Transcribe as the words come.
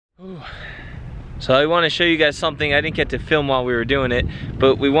So I want to show you guys something. I didn't get to film while we were doing it,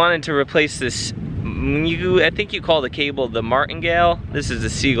 but we wanted to replace this, I think you call the cable the martingale. This is the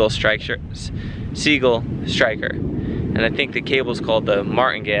Seagull striker, and I think the cable's called the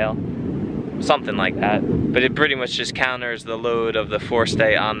martingale, something like that. But it pretty much just counters the load of the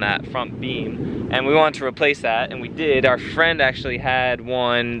forestay on that front beam, and we wanted to replace that, and we did. Our friend actually had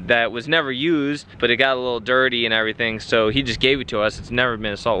one that was never used, but it got a little dirty and everything, so he just gave it to us. It's never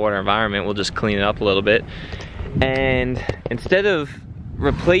been a saltwater environment. We'll just clean it up a little bit. And instead of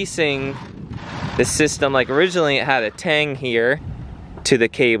replacing the system, like originally it had a tang here to the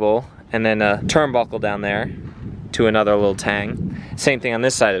cable and then a turnbuckle down there to another little tang. Same thing on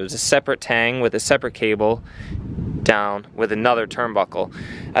this side. It was a separate tang with a separate cable down with another turnbuckle.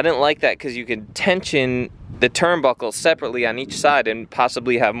 I didn't like that because you could tension the turnbuckle separately on each side and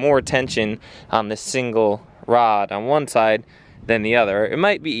possibly have more tension on the single rod on one side than the other. It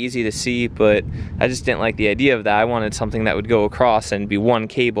might be easy to see, but I just didn't like the idea of that. I wanted something that would go across and be one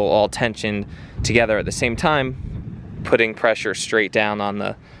cable all tensioned together at the same time, putting pressure straight down on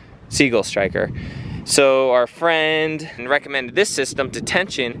the Seagull striker. So our friend recommended this system to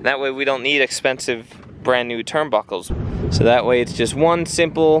tension. That way we don't need expensive brand new turnbuckles. So that way it's just one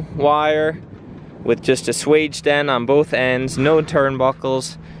simple wire with just a swage den on both ends, no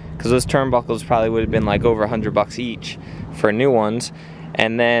turnbuckles, because those turnbuckles probably would have been like over $100 each for new ones.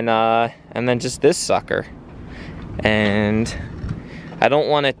 And then just this sucker. And I don't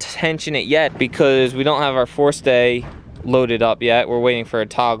want to tension it yet because we don't have our forestay loaded up yet. We're waiting for a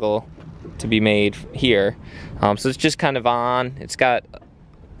toggle to be made here. So it's just kind of on. It's got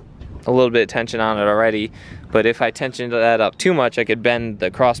a little bit of tension on it already, but if I tensioned that up too much, I could bend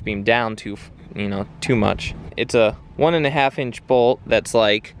the crossbeam down too much. It's a 1.5 inch bolt that's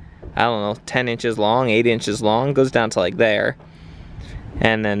like, I don't know, 10 inches long, 8 inches long, goes down to like there.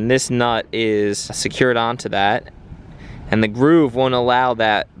 And then this nut is secured onto that, and the groove won't allow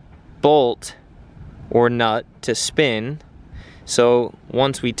that bolt or nut to spin. So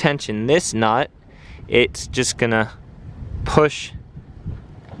once we tension this nut, it's just gonna push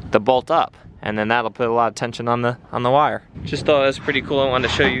the bolt up, and then that'll put a lot of tension on the wire. Just thought it was pretty cool. I wanted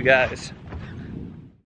to show you guys.